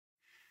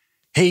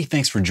Hey,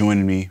 thanks for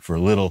joining me for a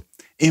little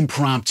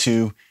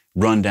impromptu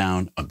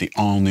rundown of the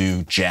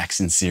all-new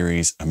Jackson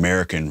series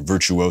American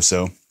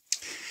Virtuoso.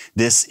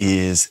 This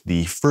is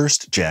the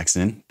first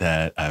Jackson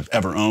that I've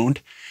ever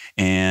owned,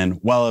 and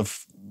while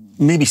I've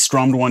maybe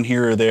strummed one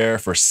here or there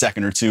for a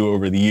second or two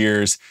over the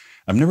years,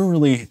 I've never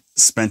really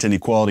spent any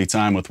quality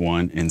time with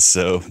one, and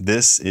so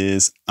this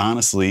is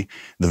honestly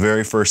the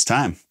very first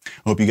time.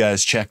 I hope you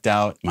guys checked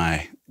out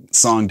my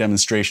song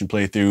demonstration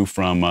playthrough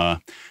from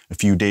a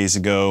few days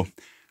ago,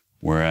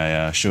 where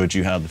I showed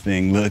you how the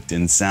thing looked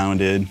and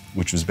sounded,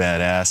 which was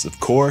badass, of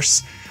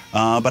course.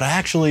 But I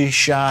actually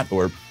shot,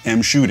 or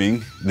am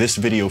shooting, this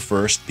video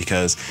first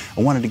because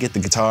I wanted to get the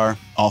guitar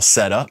all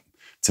set up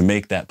to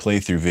make that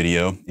playthrough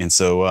video. And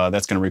so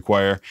that's gonna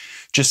require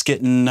just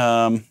getting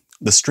the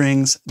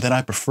strings that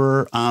I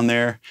prefer on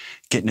there,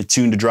 getting it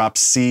tuned to drop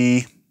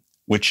C,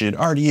 which it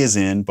already is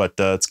in, but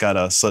it's got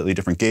a slightly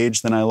different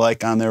gauge than I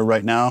like on there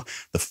right now.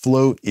 The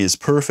float is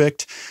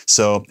perfect.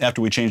 So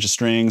after we change the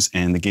strings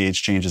and the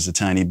gauge changes a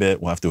tiny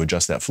bit, we'll have to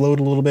adjust that float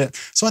a little bit.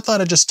 So I thought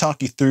I'd just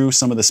talk you through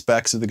some of the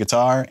specs of the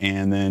guitar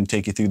and then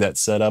take you through that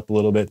setup a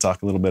little bit,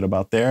 talk a little bit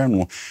about there, and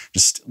we'll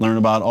just learn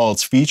about all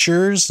its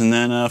features. And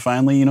then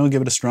finally,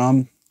 give it a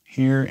strum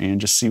here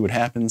and just see what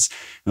happens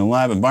in a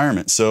live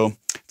environment. So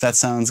if that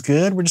sounds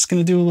good, we're just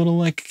gonna do a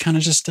little kind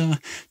of just a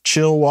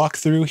chill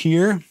walkthrough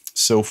here.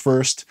 So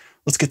first,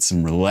 let's get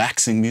some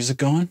relaxing music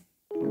going.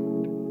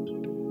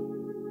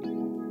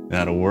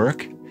 That'll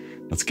work.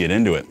 Let's get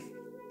into it.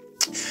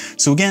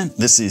 So again,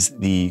 this is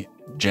the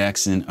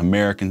Jackson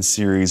American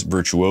Series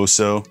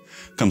Virtuoso.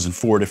 Comes in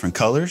 4 different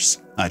colors.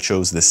 I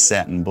chose this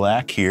satin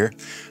black here.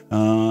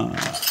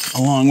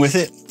 Along with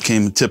it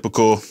came a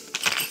typical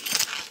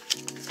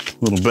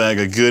little bag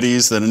of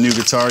goodies that a new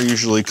guitar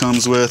usually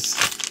comes with.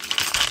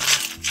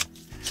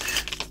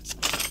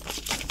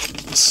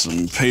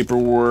 Some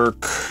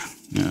paperwork,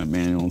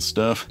 manual and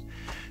stuff.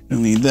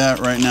 Don't need that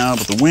right now,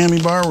 but the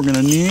whammy bar we're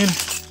gonna need.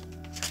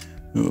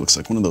 Ooh, it looks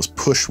like one of those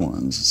push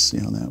ones. Let's see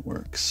how that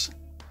works.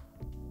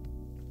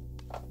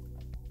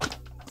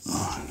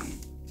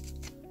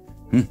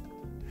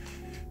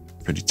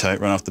 Pretty tight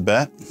right off the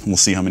bat. We'll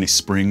see how many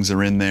springs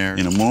are in there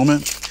in a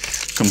moment.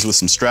 Comes with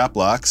some strap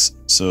locks,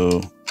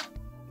 so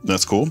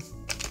that's cool.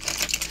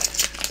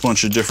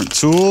 Bunch of different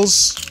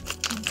tools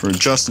for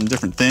adjusting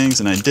different things,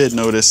 and I did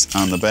notice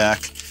on the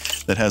back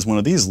that has one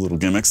of these little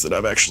gimmicks that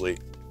I've actually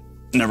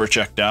never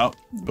checked out,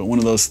 but one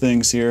of those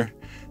things here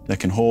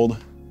that can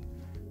hold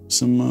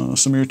some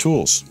of your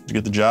tools to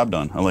get the job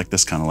done. I like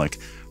this kind of like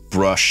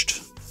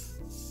brushed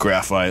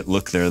graphite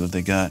look there that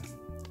they got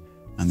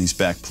on these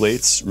back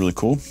plates. Really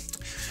cool.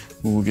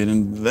 We'll get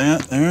into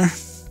that there.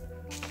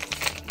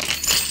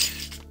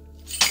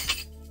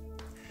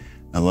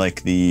 I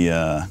like the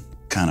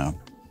kind of,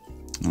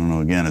 I don't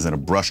know, again, is that a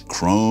brushed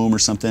chrome or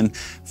something?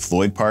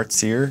 Floyd parts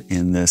here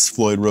in this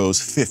Floyd Rose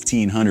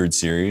 1500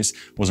 series.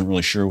 Wasn't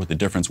really sure what the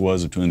difference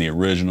was between the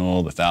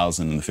original, the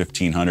 1000 and the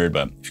 1500,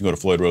 but if you go to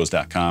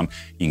floydrose.com,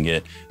 you can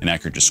get an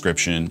accurate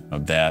description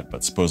of that.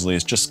 But supposedly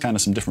it's just kind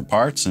of some different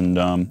parts, and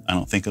I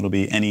don't think it'll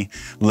be any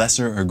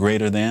lesser or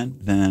greater than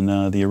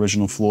the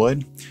original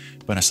Floyd.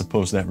 But I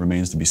suppose that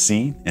remains to be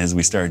seen as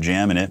we start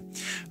jamming it.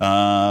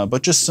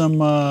 But just some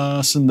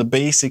of the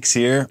basics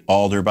here.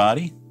 Alder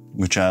body,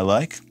 which I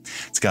like.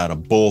 It's got a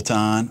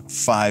bolt-on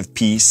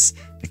 5-piece,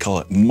 they call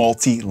it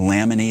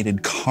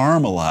multi-laminated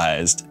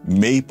caramelized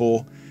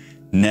maple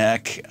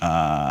neck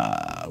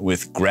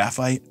with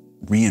graphite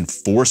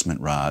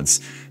reinforcement rods.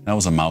 That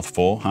was a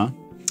mouthful, huh?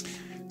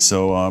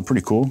 So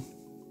pretty cool.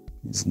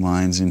 These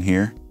lines in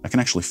here, I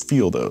can actually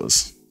feel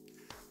those.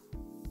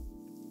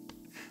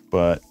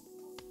 But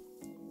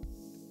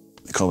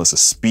they call this a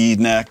speed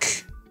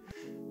neck.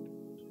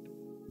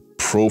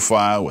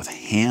 Profile with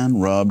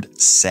hand-rubbed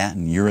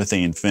satin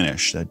urethane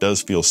finish. That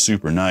does feel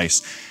super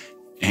nice,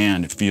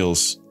 and it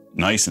feels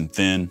nice and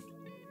thin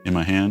in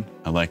my hand.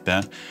 I like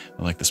that.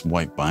 I like this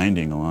white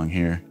binding along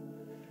here.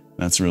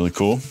 That's really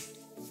cool.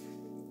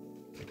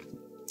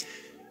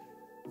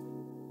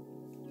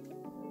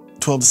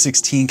 12 to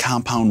 16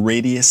 compound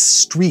radius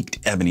streaked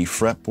ebony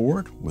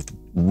fretboard with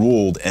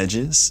rolled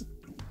edges.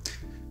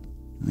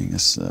 I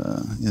guess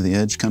the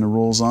edge kind of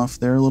rolls off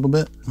there a little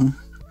bit, huh?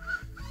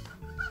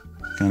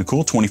 Kind of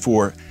cool.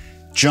 24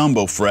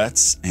 jumbo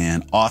frets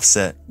and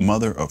offset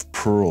mother of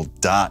pearl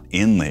dot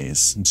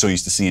inlays. I'm so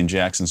used to seeing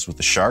Jacksons with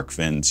the shark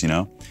fins,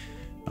 I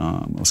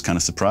was kind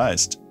of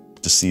surprised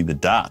to see the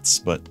dots,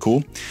 but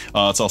cool.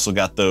 It's also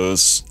got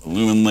those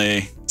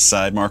luminlay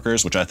side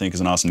markers, which I think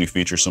is an awesome new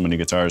feature so many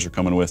guitars are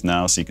coming with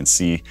now, so you can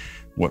see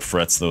what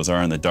frets those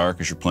are in the dark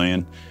as you're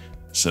playing.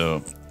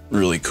 So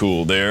really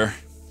cool there.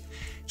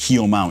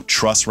 Heel mount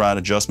truss rod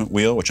adjustment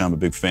wheel, which I'm a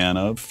big fan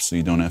of, so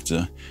you don't have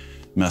to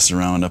mess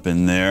around up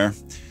in there.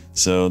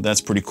 So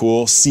that's pretty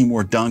cool.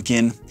 Seymour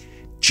Duncan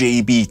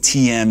JB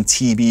TM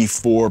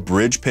TB4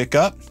 bridge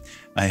pickup.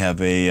 I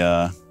have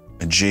a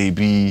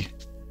JB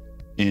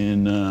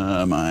in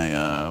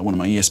my one of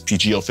my ESP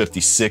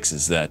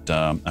GL56s that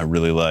I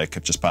really like.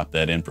 I've just popped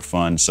that in for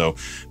fun, so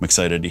I'm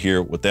excited to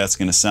hear what that's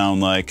going to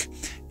sound like.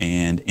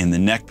 And in the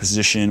neck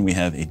position, we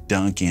have a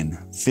Duncan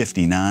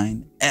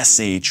 59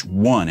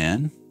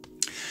 SH1N,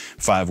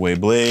 5-way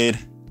blade,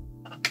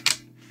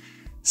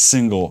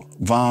 single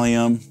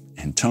volume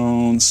and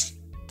tones.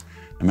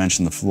 I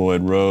mentioned the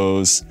Floyd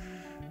Rose.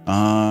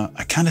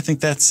 I kind of think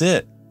that's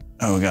it.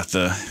 Oh, we got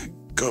the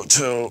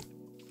Goto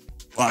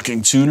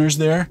locking tuners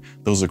there.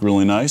 Those look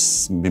really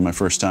nice. It'll be my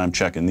first time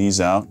checking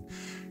these out.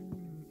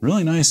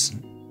 Really nice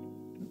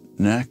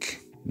neck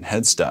and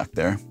headstock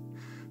there.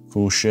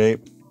 Cool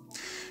shape.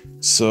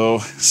 So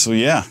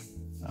yeah,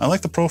 I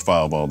like the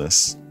profile of all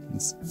this.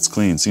 It's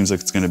clean. Seems like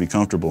it's going to be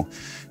comfortable.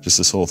 Just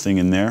this whole thing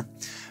in there.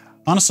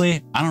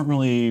 Honestly, I don't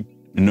really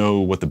know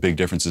what the big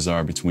differences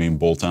are between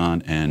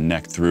bolt-on and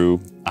neck through.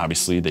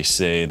 Obviously, they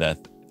say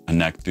that a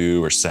neck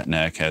through or set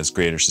neck has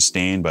greater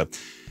sustain, but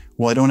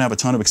while I don't have a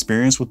ton of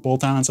experience with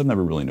bolt-ons, I've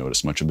never really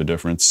noticed much of a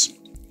difference.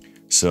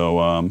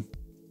 So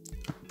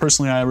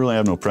personally, I really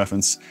have no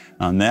preference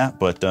on that,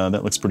 but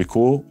that looks pretty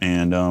cool.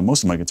 And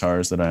most of my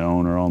guitars that I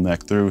own are all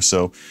neck through,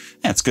 so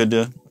yeah, it's good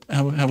to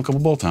have a couple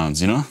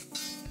bolt-ons, you know?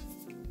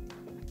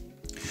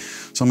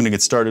 So I'm gonna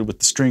get started with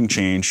the string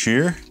change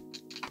here.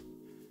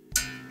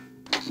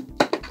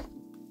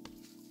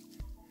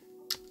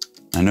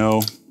 I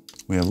know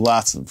we have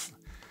lots of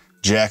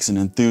Jackson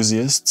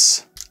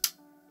enthusiasts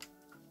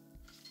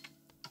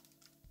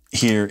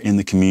here in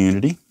the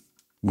community,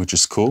 which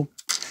is cool.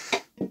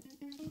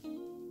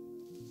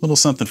 Little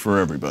something for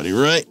everybody,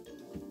 right?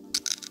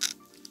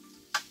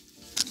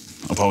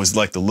 I've always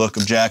liked the look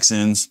of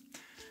Jacksons,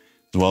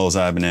 as well as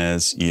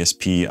Ibanez,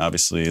 ESP,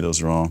 obviously,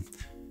 those are all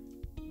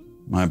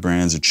my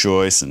brands of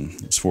choice, and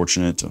I was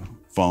fortunate to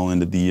fall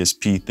into the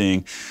ESP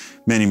thing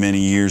many, many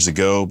years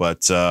ago,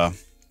 but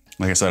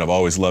like I said, I've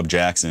always loved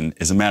Jackson.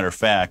 As a matter of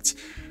fact,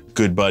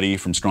 good buddy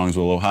from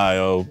Strongsville,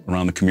 Ohio,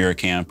 around the Chimera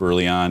camp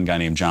early on, a guy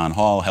named John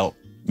Hall, helped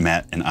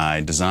Matt and I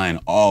design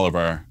all of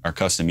our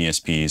custom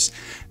ESPs,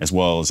 as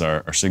well as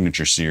our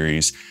signature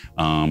series.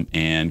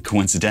 And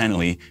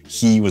coincidentally,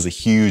 he was a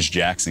huge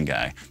Jackson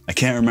guy. I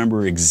can't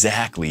remember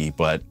exactly,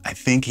 but I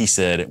think he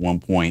said at one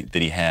point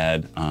that he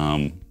had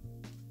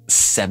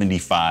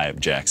 75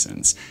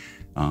 Jacksons,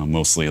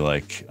 mostly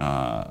like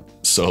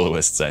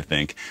soloists, I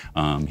think.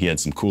 He had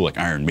some cool like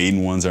Iron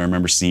Maiden ones I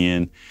remember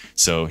seeing.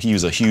 So he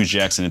was a huge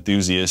Jackson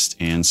enthusiast,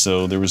 and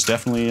so there was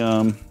definitely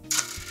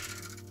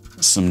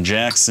some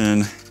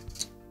Jackson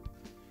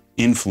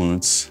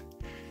influence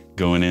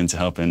going into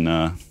helping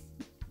Matt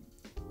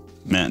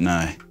and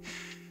I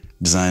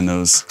design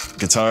those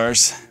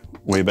guitars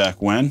way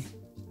back when.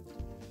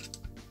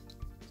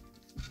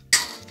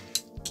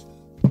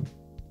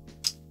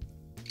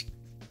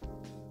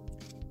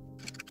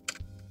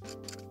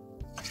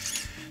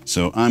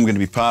 So I'm going to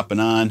be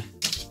popping on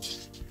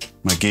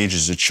my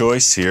gauges of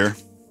choice here,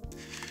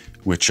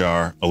 which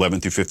are 11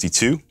 through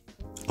 52,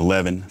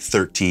 11,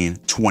 13,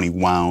 20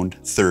 wound,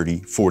 30,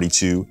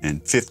 42,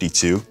 and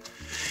 52.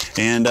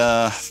 And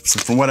so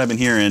from what I've been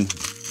hearing,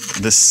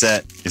 this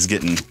set is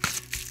getting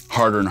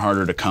harder and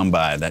harder to come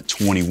by. That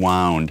 20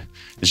 wound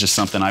is just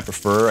something I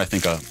prefer. I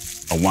think a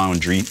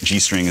wound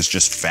G-string is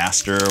just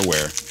faster,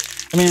 where,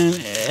 I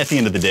mean, at the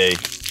end of the day,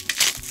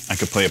 I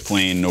could play a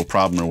plain no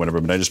problem or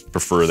whatever, but I just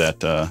prefer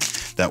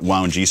that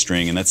wound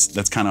G-string, and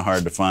that's kind of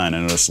hard to find.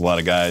 I notice a lot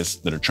of guys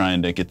that are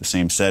trying to get the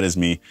same set as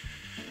me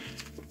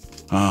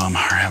are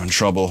having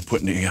trouble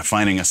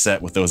finding a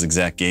set with those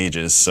exact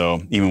gauges.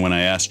 So even when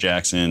I asked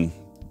Jackson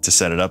to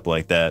set it up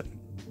like that,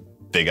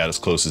 they got as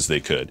close as they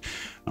could.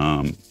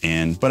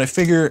 But I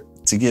figure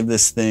to give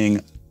this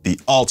thing the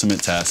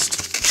ultimate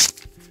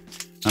test,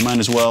 I might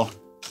as well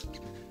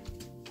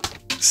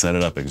set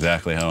it up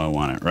exactly how I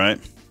want it, right?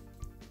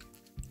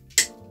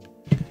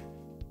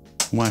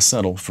 Why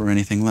settle for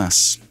anything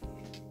less?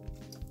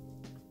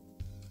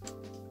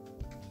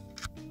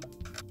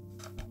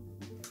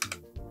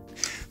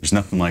 There's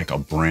nothing like a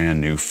brand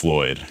new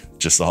Floyd.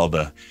 Just all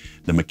the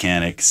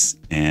mechanics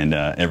and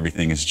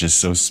everything is just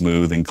so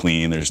smooth and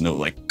clean. There's no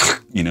like,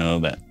 you know,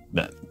 that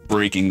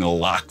breaking the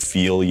lock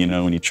feel, you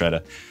know, when you try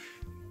to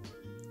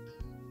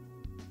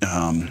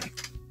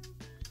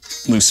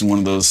loosen one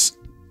of those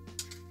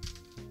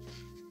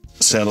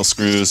saddle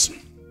screws.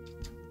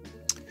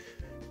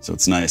 So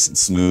it's nice and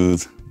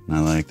smooth, and I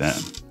like that.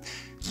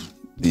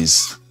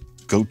 These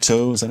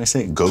Goto, is that I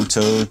say?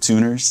 Goto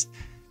tuners.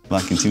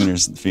 Locking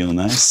tuners feel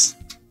nice.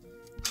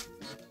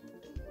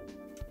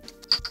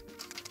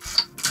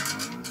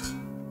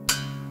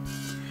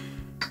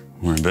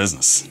 We're in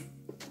business.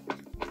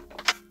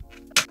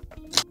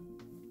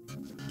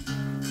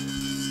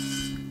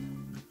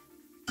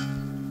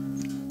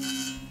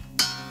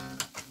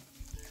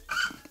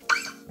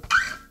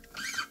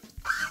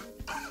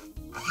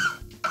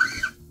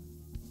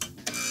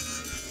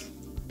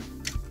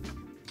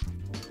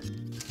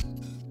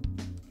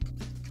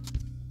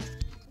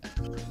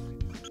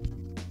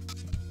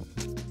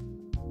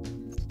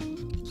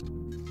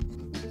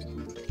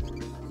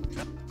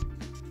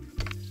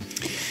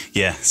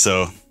 Yeah,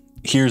 so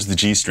here's the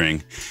G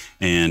string,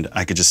 and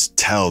I could just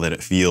tell that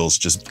it feels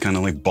just kind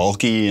of like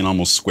bulky and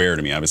almost square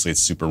to me. Obviously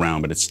it's super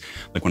round, but it's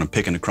like when I'm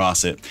picking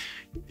across it,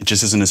 it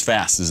just isn't as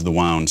fast as the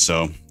wound.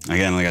 So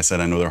again, like I said,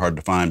 I know they're hard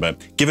to find,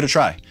 but give it a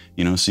try,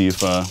 you know, see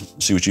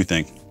what you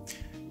think.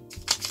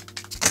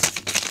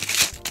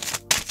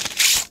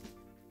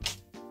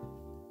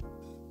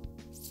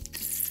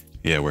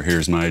 Yeah, where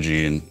here's my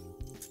G, and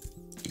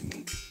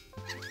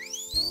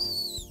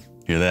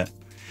hear that?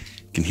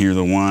 You can hear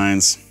the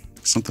winds.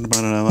 Something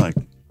about it I like.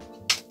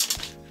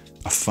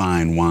 A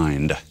fine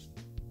wind.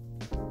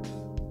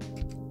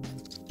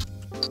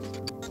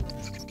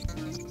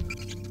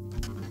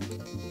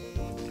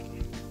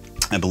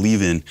 I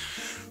believe in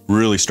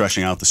really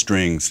stretching out the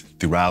strings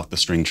throughout the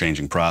string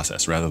changing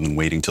process rather than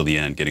waiting till the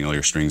end, getting all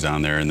your strings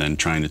on there and then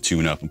trying to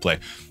tune up and play,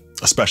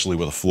 especially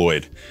with a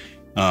Floyd.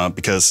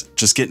 Because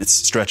just getting it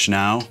stretched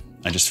now,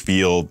 I just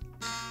feel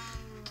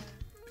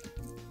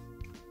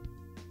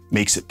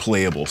makes it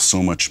playable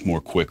so much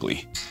more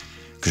quickly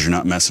because you're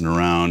not messing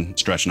around,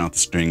 stretching out the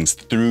strings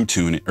through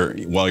tuning or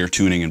while you're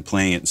tuning and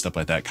playing it and stuff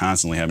like that,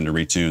 constantly having to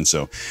retune.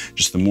 So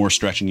just the more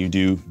stretching you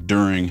do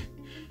during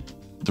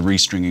the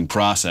restringing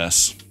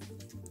process,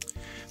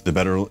 the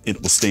better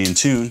it will stay in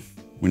tune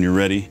when you're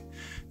ready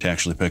to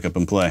actually pick up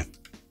and play.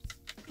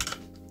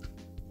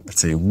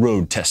 That's a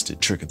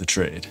road-tested trick of the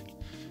trade.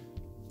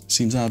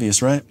 Seems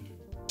obvious, right?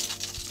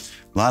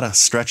 A lot of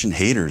stretching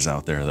haters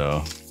out there,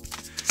 though.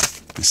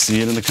 I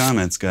see it in the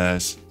comments,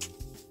 guys.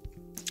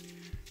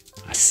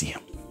 I see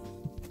them.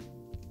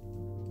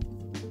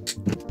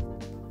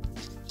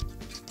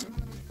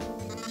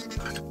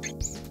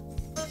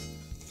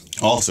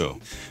 Also,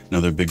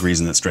 another big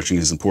reason that stretching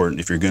is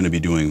important if you're going to be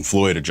doing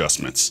Floyd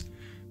adjustments,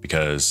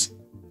 because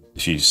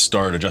if you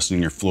start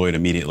adjusting your Floyd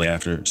immediately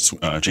after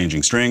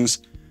changing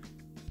strings,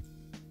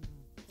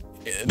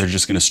 they're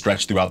just going to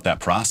stretch throughout that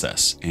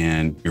process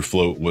and your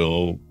float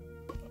will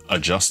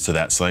adjust to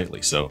that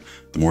slightly. So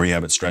the more you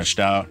have it stretched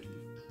out,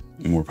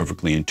 the more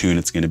perfectly in tune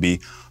it's going to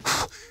be,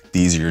 the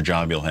easier your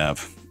job you'll have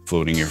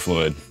floating your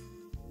Floyd.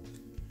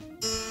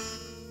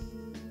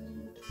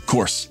 Of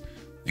course,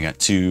 I got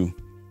 2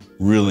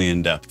 really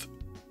in-depth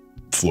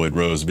Floyd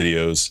Rose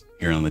videos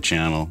here on the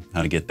channel,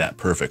 how to get that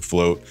perfect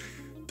float.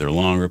 They're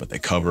longer, but they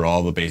cover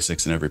all the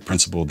basics and every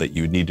principle that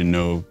you would need to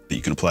know that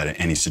you can apply to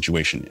any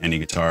situation, any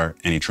guitar,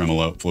 any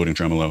tremolo, floating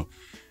tremolo,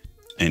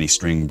 any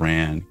string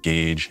brand,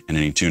 gauge, and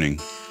any tuning.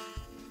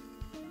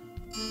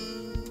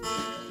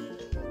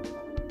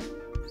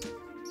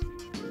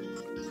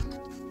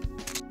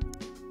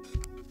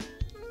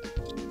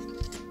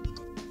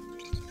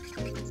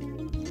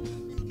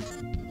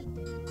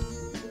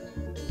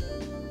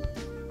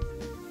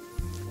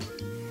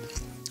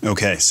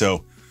 Okay,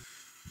 so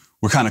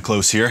we're kind of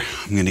close here.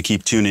 I'm going to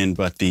keep tuning,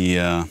 but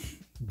the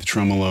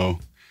tremolo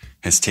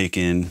has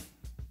taken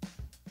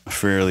a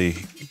fairly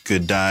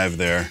good dive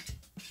there.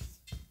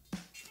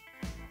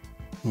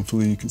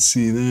 Hopefully you can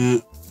see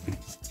that.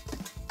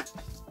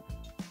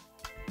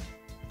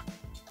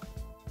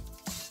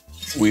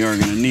 We are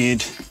going to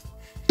need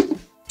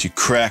to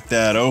crack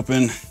that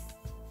open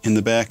in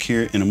the back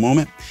here in a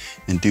moment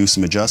and do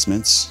some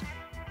adjustments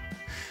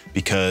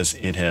because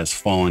it has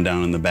fallen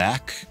down in the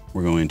back.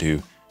 We're going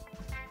to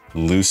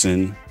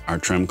loosen our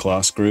trem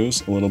claw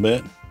screws a little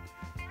bit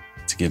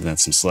to give that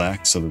some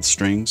slack so that the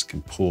strings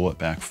can pull it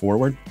back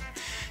forward.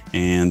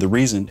 And the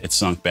reason it's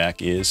sunk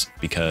back is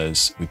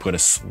because we put a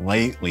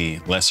slightly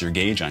lesser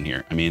gauge on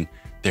here. I mean,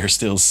 they're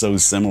still so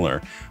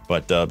similar,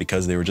 but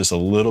because they were just a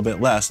little bit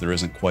less, there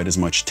isn't quite as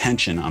much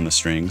tension on the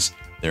strings.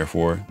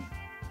 Therefore,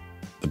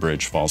 the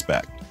bridge falls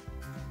back.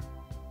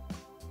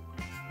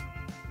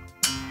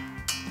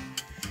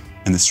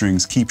 And the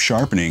strings keep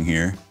sharpening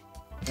here.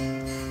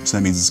 So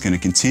that means it's going to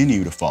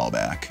continue to fall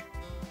back.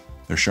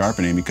 They're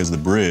sharpening because the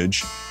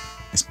bridge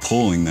is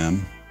pulling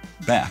them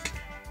back,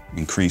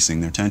 increasing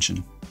their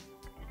tension,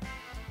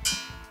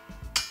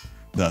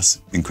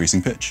 thus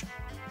increasing pitch.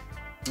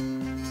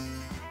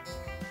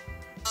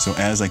 So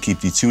as I keep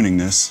detuning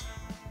this,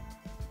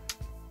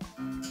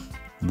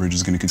 the bridge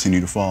is going to continue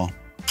to fall.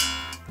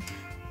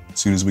 As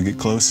soon as we get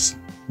close,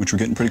 which we're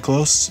getting pretty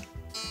close,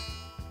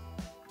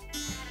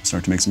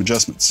 start to make some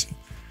adjustments.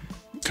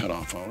 Cut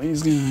off all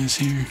these guys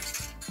here.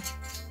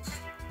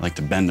 I like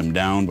to bend them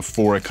down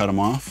before I cut them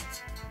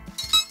off.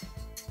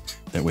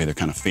 That way they're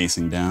kind of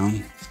facing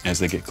down as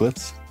they get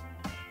clipped.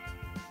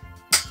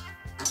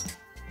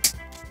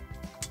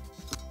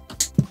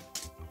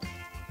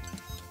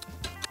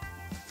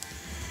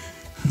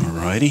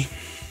 Alrighty.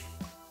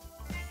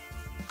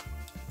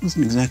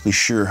 Wasn't exactly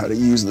sure how to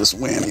use this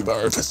whammy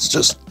bar. If it's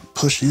just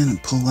push in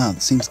and pull out,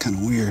 it seems kind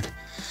of weird.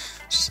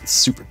 It's just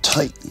super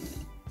tight.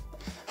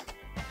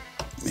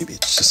 Maybe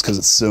it's just because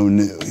it's so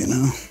new, you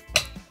know?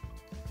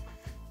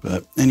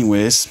 But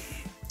anyways,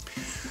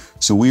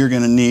 so we are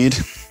gonna need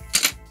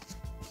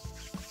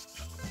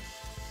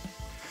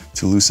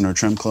to loosen our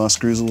trem claw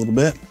screws a little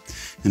bit.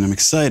 And I'm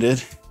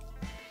excited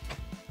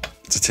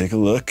to take a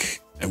look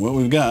at what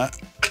we've got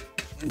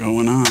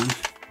going on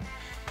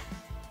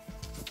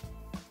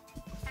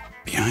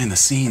behind the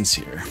scenes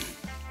here.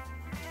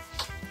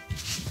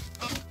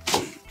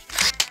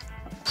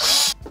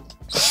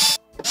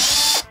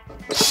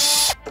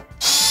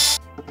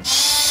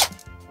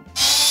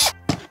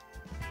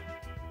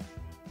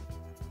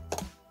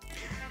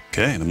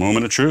 Okay, the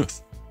moment of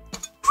truth.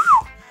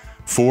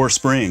 4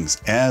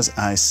 springs, as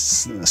I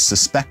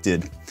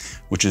suspected,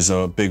 which is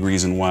a big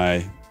reason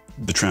why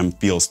the trem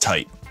feels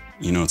tight.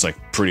 You know, it's like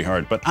pretty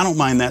hard, but I don't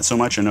mind that so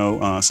much. I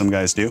know some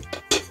guys do.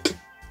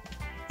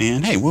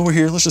 And hey, while we're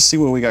here, let's just see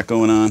what we got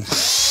going on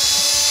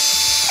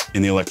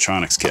in the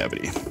electronics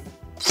cavity.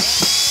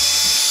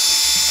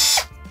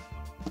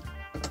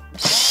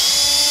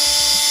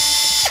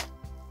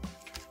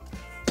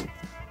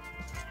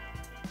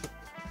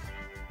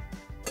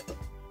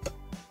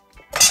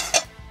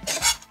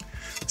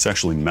 It's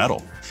actually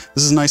metal.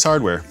 This is nice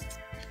hardware.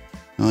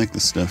 I like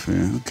this stuff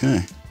here.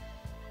 Okay.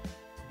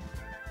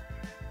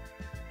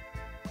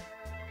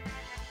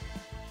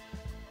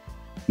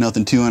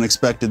 Nothing too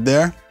unexpected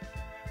there.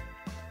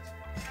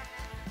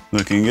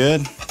 Looking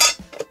good.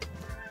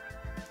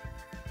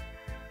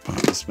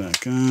 Pop this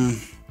back on.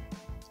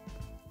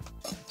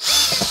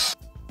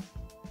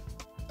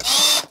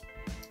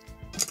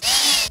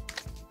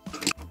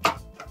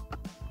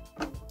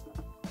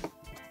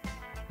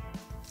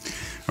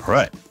 All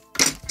right.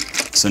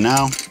 So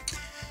now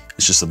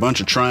it's just a bunch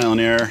of trial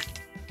and error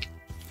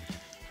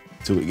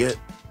till we get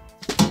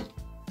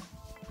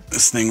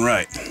this thing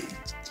right.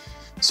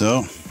 So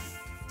I'm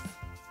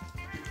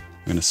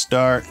gonna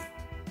start,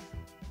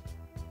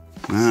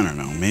 I don't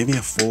know, maybe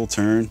a full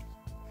turn.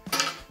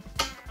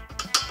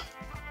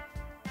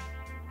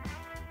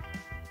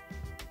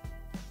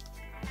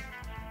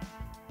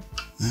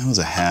 That was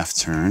a half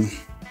turn.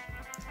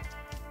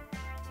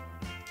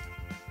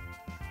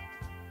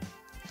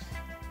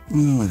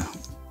 Ooh,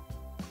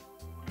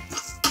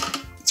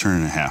 turn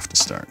and a half to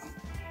start.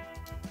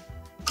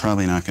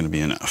 Probably not going to be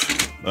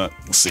enough, but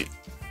we'll see.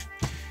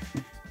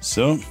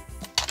 So,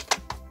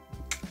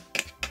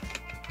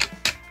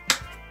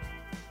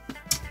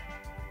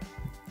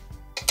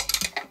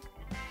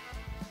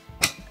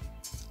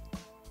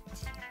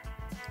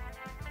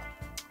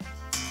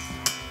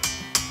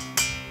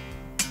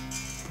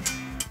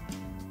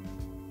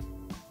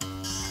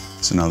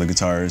 now the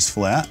guitar is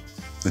flat,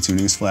 the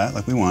tuning is flat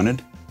like we wanted,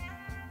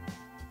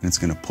 and it's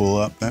going to pull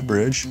up that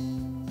bridge.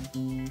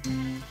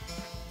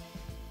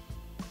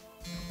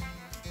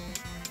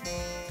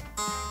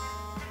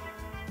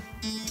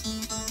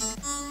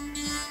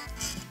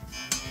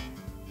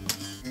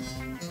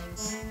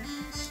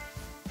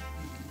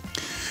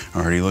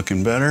 Already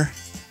looking better.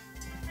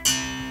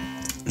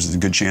 There's a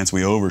good chance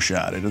we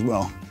overshot it as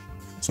well.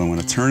 So I'm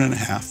going to turn it in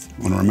half.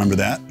 I want to remember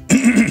that.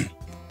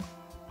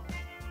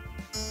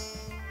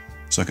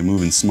 So I can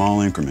move in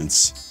small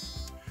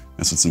increments.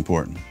 That's what's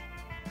important.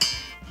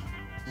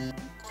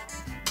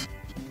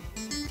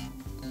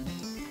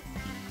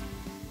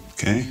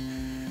 Okay,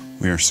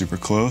 we are super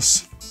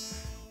close.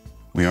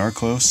 We are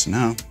close.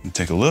 Now, we'll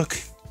take a look.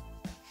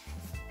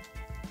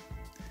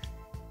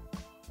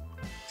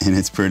 And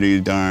it's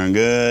pretty darn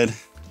good.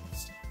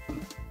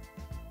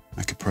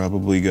 I could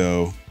probably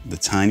go the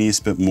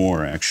tiniest bit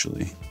more,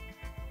 actually.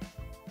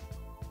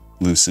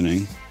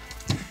 Loosening.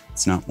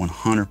 It's not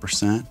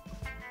 100%,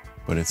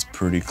 but it's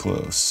pretty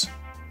close.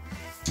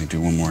 Let me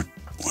do one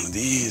of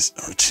these,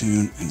 or a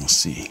tune, and we'll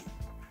see.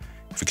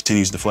 If it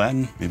continues to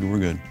flatten, maybe we're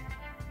good.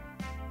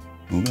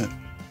 A little bit.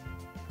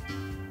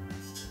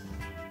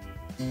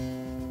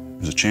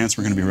 There's a chance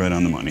we're gonna be right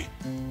on the money.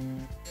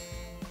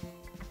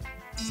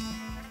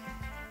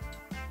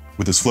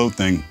 With this float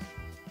thing,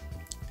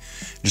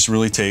 it just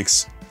really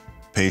takes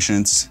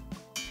patience,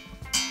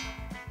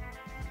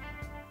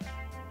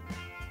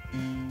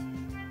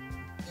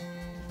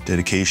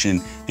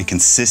 dedication, and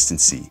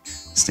consistency.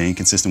 Staying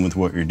consistent with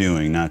what you're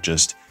doing, not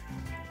just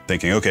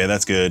thinking, okay,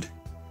 that's good,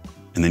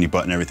 and then you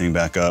button everything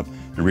back up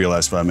and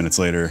realize 5 minutes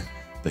later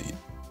that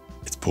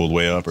it's pulled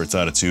way up or it's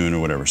out of tune or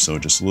whatever. So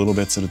just little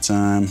bits at a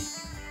time.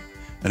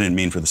 I didn't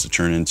mean for this to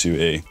turn into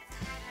a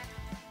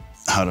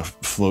how to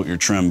float your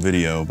trem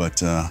video,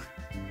 but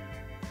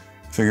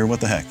figure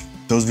what the heck.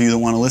 Those of you that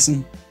want to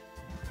listen,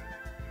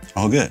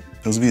 all good.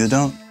 Those of you that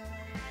don't,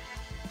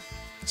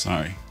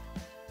 sorry.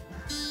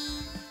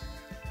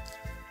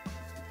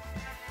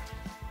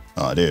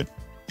 Oh, dude,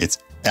 it's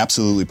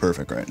absolutely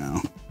perfect right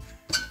now.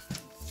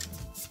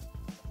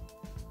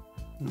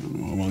 I don't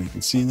know how well you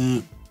can see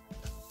that.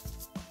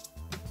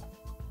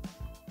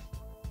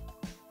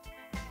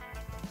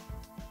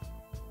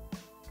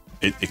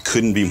 It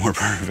couldn't be more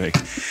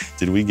perfect.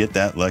 Did we get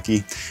that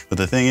lucky? But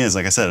the thing is,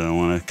 like I said, I don't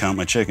want to count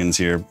my chickens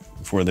here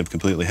before they've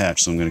completely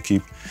hatched. So I'm going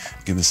to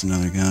give this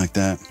another go like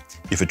that.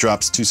 If it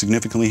drops too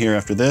significantly here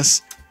after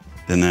this,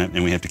 then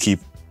and we have to keep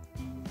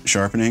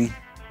sharpening,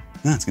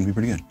 it's going to be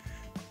pretty good.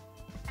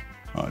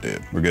 Oh,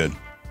 dude, we're good.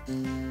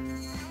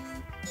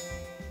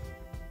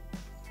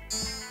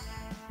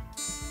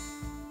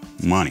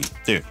 Money.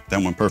 Dude,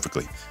 that went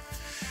perfectly.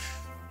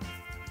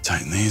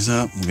 Tighten these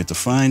up. We'll get to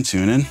fine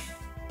tuning.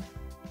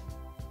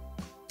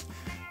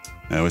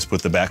 I always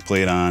put the back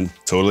plate on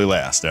totally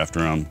last after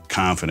I'm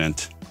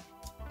confident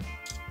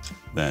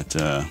that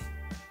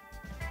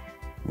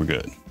we're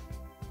good.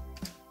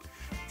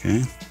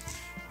 Okay,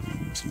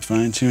 some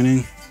fine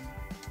tuning.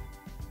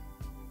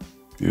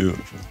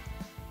 Beautiful.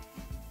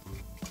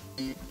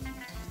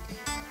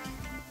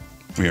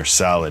 we are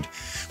solid.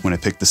 When I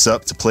pick this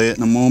up to play it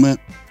in a moment,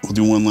 we'll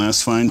do one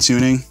last fine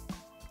tuning.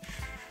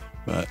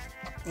 But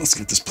let's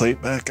get this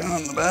plate back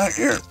on the back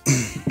here.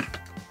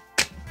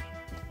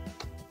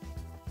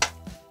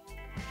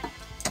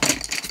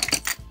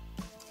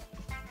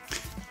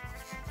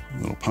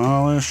 A little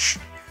polish.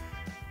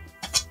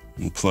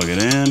 We'll plug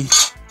it in.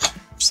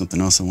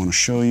 Something else I want to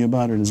show you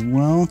about it as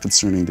well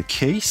concerning the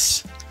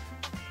case.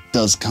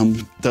 Does come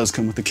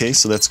with the case,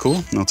 so that's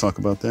cool. And I'll talk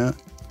about that.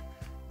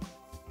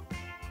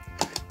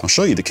 I'll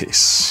show you the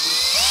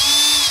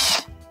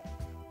case.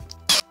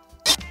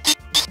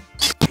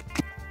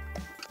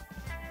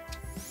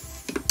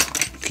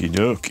 Okie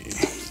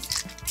dokie.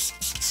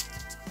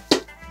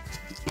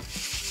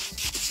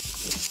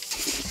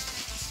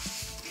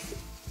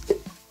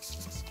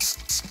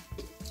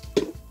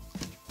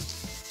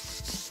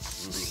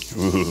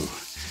 Ooh.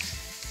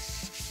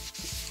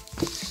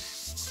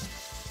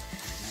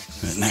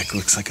 That neck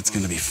looks like it's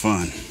gonna be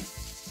fun.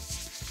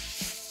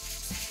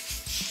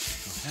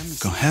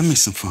 Go have me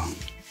some fun.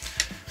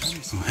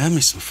 Go have me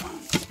some fun.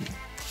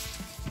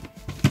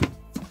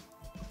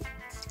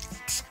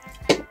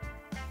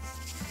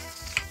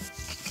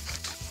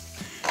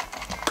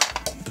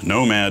 The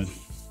Nomad.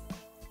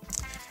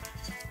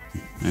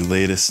 My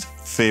latest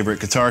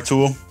favorite guitar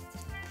tool.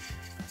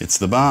 It's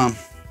the bomb.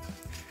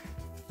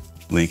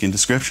 Link in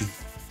description.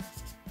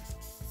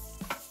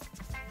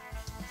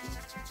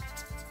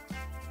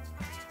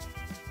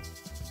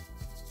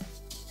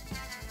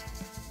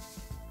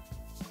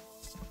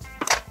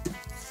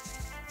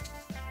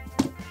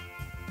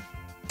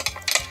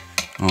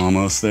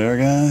 Almost there,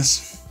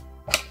 guys.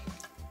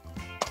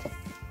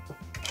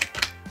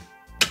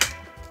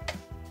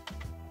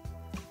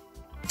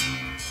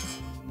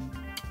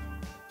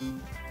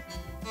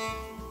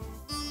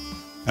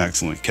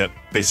 Excellent. Kept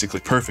basically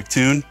perfect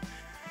tune.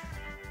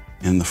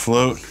 And the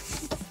float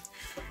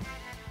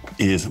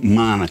is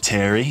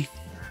monetary.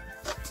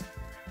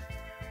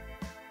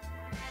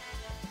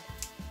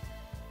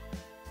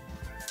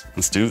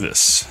 Let's do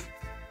this.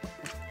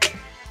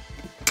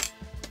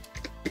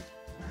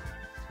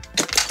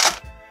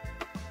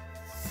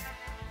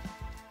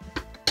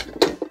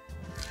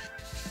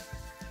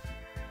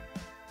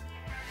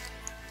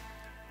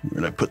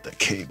 Where'd I put that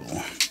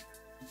cable?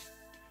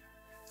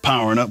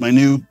 Powering up my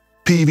new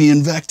PB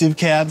Invective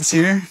cabs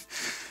here.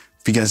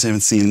 If you guys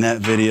haven't seen that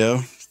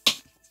video,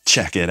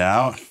 check it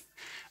out.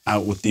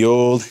 Out with the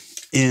old,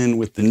 in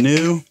with the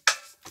new.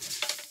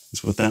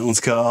 That's what that one's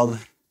called.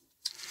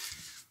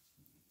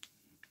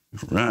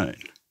 All right.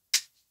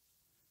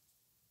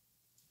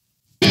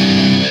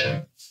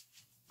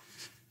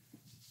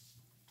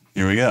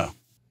 Here we go.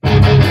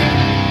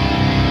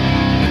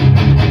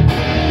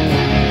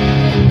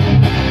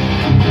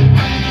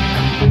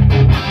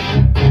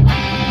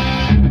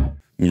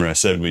 Remember I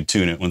said we'd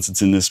tune it once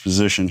it's in this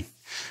position,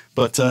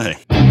 but hey.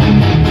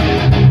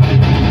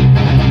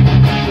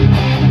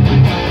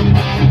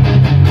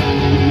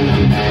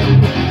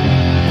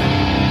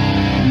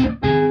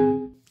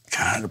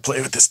 God, to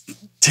play with this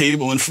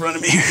table in front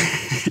of me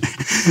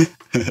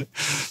here.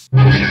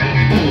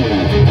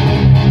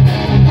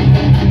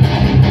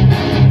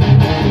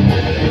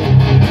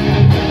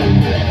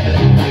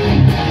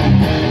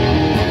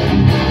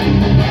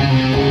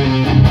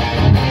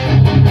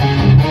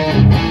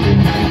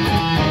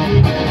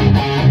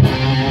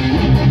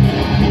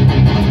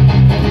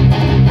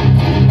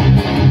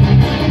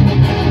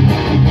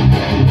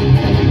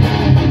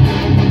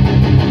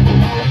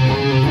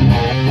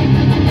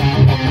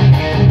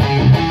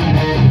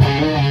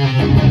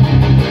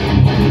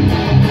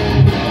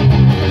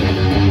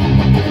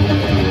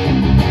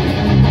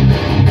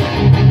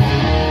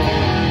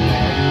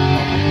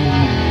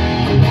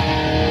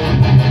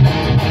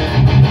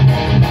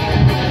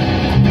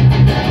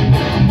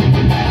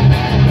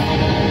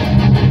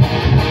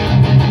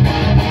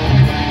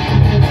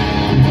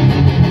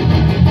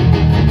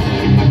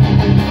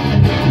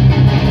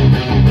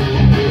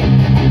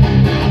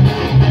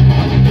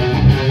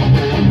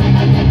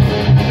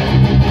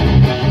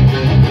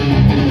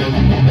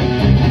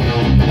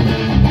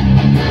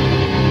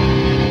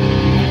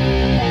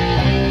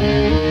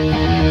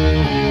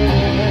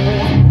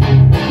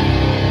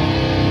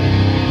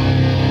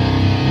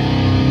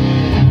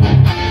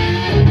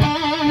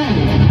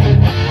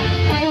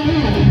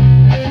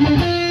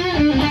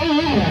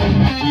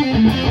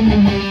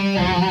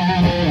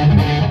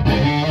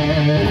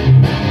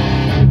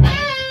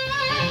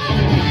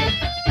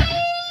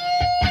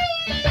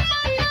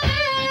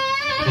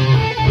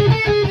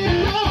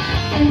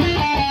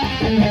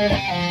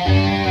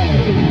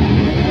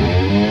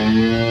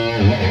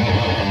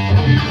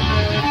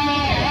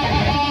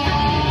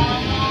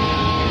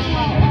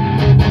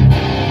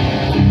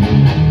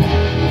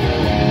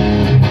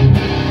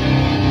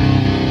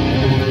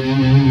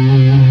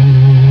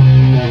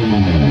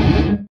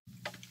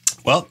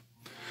 Well,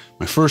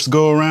 my first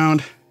go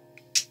around,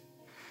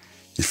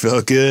 it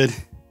felt good,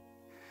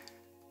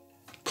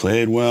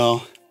 played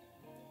well,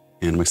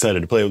 And I'm excited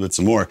to play with it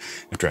some more.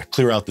 After I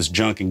clear out this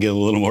junk and get a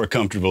little more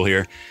comfortable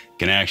here,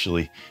 can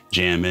actually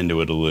jam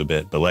into it a little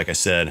bit. But like I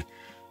said,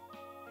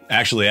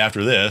 actually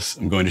after this,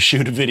 I'm going to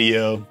shoot a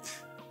video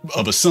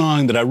of a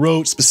song that I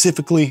wrote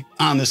specifically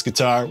on this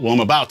guitar. Well, I'm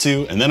about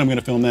to, and then I'm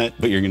gonna film that,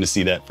 but you're gonna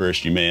see that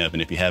first. You may have,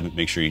 and if you haven't,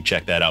 make sure you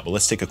check that out. But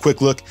let's take a quick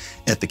look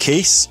at the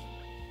case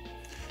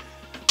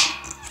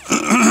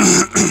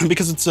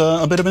because it's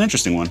a bit of an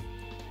interesting one.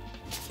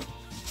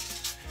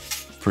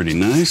 Pretty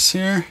nice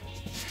here.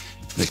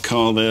 They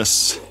call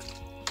this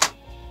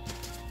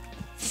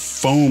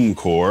foam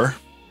core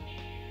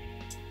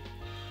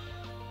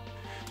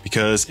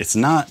because it's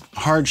not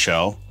hard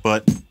shell,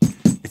 but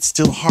it's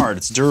still hard,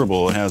 it's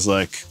durable. It has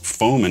like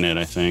foam in it,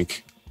 I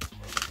think.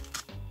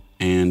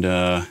 And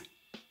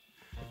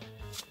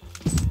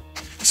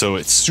so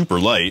it's super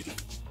light.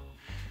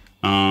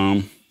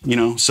 You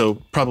know, so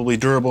probably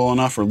durable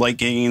enough for light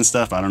gigging and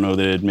stuff. I don't know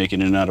that it'd make it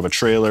in and out of a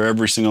trailer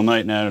every single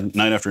night,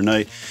 night after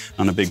night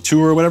on a big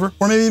tour or whatever,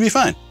 or maybe it'd be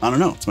fine. I don't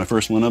know. It's my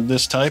first one of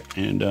this type,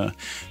 and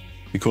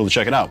be cool to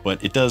check it out.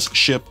 But it does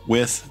ship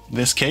with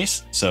this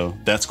case, so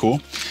that's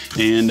cool.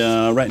 And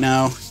right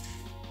now,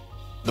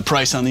 the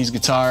price on these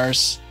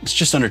guitars is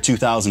just under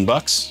 2,000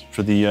 bucks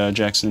for the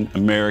Jackson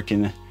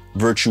American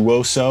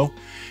Virtuoso.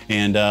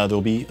 And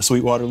there'll be a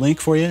Sweetwater link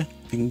for you.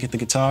 You can get the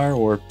guitar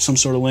or some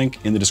sort of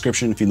link in the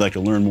description if you'd like to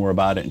learn more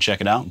about it and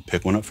check it out and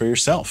pick one up for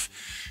yourself.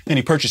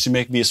 Any purchase you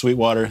make via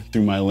Sweetwater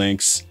through my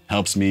links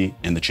helps me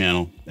and the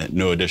channel at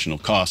no additional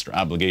cost or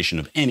obligation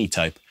of any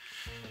type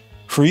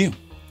for you.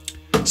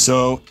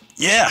 So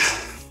yeah,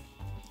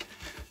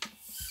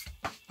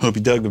 hope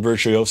you dug the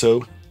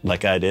Virtuoso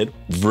like I did,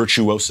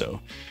 Virtuoso.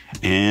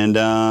 And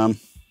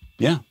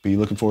yeah, be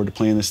looking forward to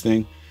playing this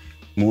thing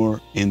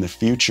more in the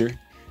future.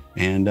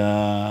 And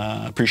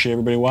appreciate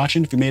everybody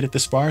watching. If you made it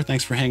this far,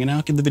 thanks for hanging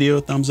out. Give the video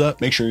a thumbs up.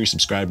 Make sure you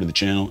subscribe to the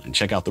channel and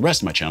check out the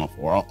rest of my channel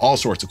for all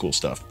sorts of cool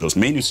stuff. Those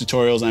maintenance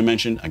tutorials I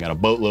mentioned, I got a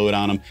boatload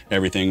on them.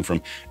 Everything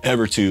from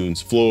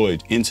Evertunes,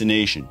 Floyd,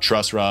 intonation,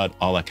 truss rod,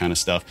 all that kind of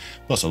stuff.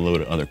 Plus a load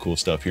of other cool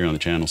stuff here on the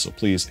channel. So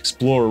please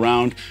explore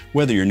around,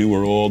 whether you're new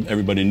or old.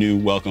 Everybody new,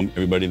 welcome.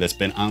 Everybody that's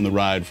been on the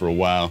ride for a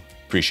while,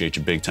 appreciate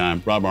you big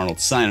time. Rob Arnold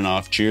signing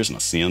off. Cheers, and I'll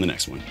see you on the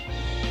next one.